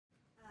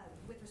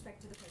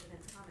to the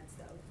president's comments,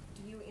 though,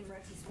 do you, in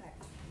retrospect,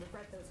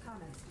 regret those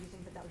comments? Do you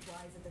think that that was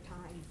wise at the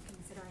time,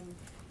 considering,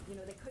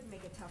 they could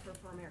make it tougher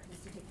for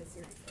Americans to take this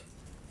seriously?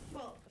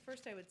 Well,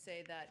 first I would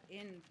say that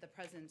in the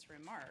president's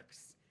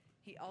remarks,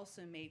 he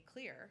also made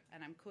clear,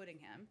 and I'm quoting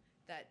him,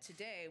 that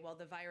today, while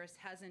the virus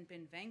hasn't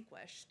been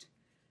vanquished,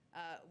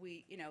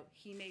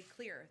 he made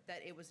clear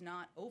that it was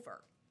not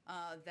over,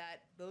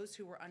 that those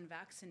who were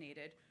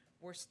unvaccinated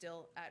were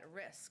still at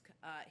risk.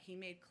 He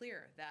made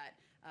clear that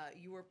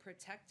you were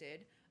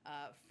protected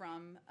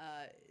from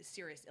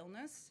serious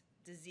illness,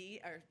 disease,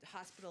 or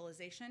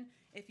hospitalization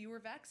if you were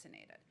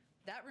vaccinated.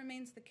 That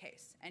remains the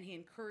case, and he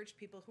encouraged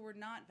people who were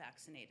not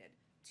vaccinated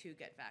to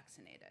get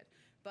vaccinated.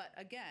 But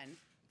again,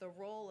 the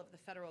role of the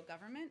federal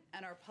government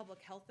and our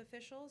public health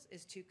officials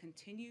is to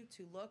continue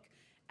to look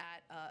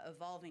at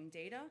evolving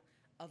data,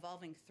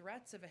 evolving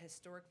threats of a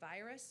historic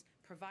virus,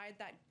 provide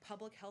that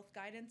public health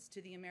guidance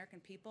to the American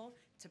people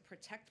to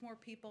protect more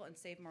people and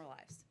save more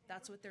lives.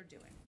 That's what they're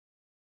doing.